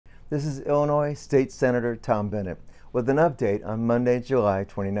This is Illinois State Senator Tom Bennett with an update on Monday, July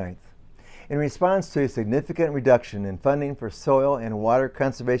 29th. In response to a significant reduction in funding for soil and water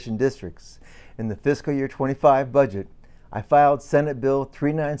conservation districts in the fiscal year 25 budget, I filed Senate Bill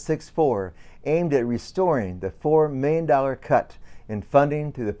 3964 aimed at restoring the $4 million cut in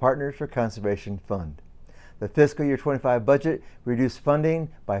funding through the Partners for Conservation Fund. The fiscal year 25 budget reduced funding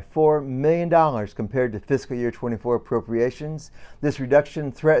by $4 million compared to fiscal year 24 appropriations. This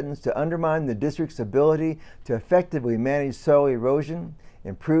reduction threatens to undermine the district's ability to effectively manage soil erosion,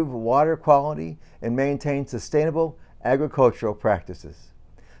 improve water quality, and maintain sustainable agricultural practices.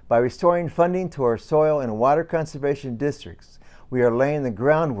 By restoring funding to our soil and water conservation districts, we are laying the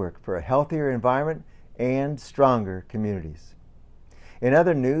groundwork for a healthier environment and stronger communities. In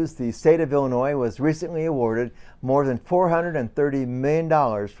other news, the state of Illinois was recently awarded more than $430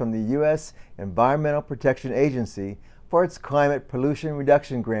 million from the U.S. Environmental Protection Agency for its Climate Pollution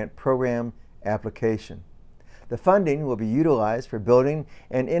Reduction Grant Program application. The funding will be utilized for building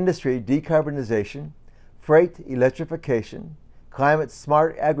and industry decarbonization, freight electrification,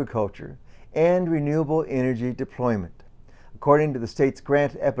 climate-smart agriculture, and renewable energy deployment. According to the state's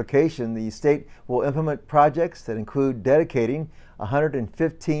grant application, the state will implement projects that include dedicating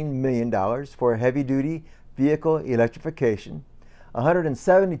 $115 million for heavy-duty vehicle electrification,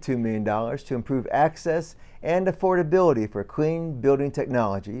 $172 million to improve access and affordability for clean building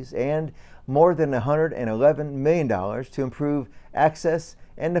technologies, and more than $111 million to improve access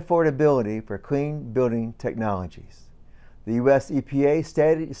and affordability for clean building technologies. The U.S. EPA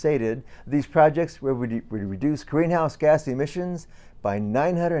stated these projects would reduce greenhouse gas emissions by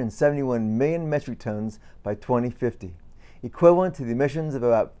 971 million metric tons by 2050, equivalent to the emissions of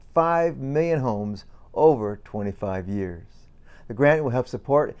about 5 million homes over 25 years. The grant will help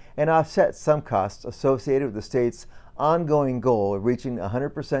support and offset some costs associated with the state's ongoing goal of reaching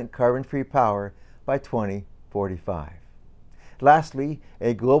 100% carbon-free power by 2045. Lastly,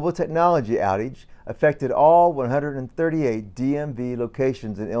 a global technology outage affected all 138 DMV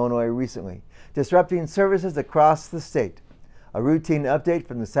locations in Illinois recently, disrupting services across the state. A routine update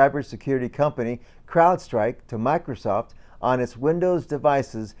from the cybersecurity company CrowdStrike to Microsoft on its Windows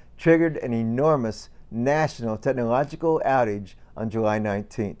devices triggered an enormous national technological outage on July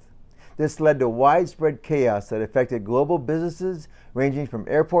 19th. This led to widespread chaos that affected global businesses ranging from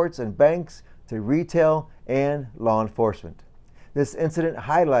airports and banks to retail and law enforcement. This incident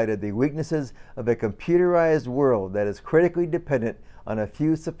highlighted the weaknesses of a computerized world that is critically dependent on a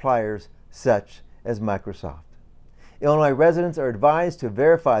few suppliers such as Microsoft. Illinois residents are advised to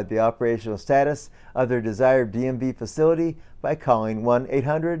verify the operational status of their desired DMV facility by calling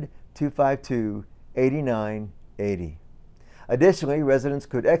 1-800-252-8980. Additionally, residents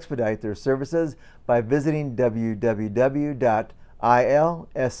could expedite their services by visiting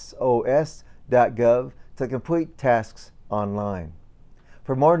www.ilcos.gov to complete tasks online.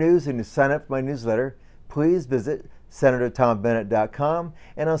 For more news and to sign up for my newsletter, please visit senatortombennett.com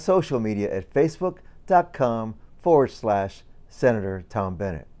and on social media at facebook.com/Senator Tom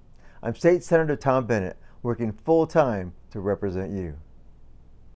Bennett. I'm State Senator Tom Bennett, working full-time to represent you.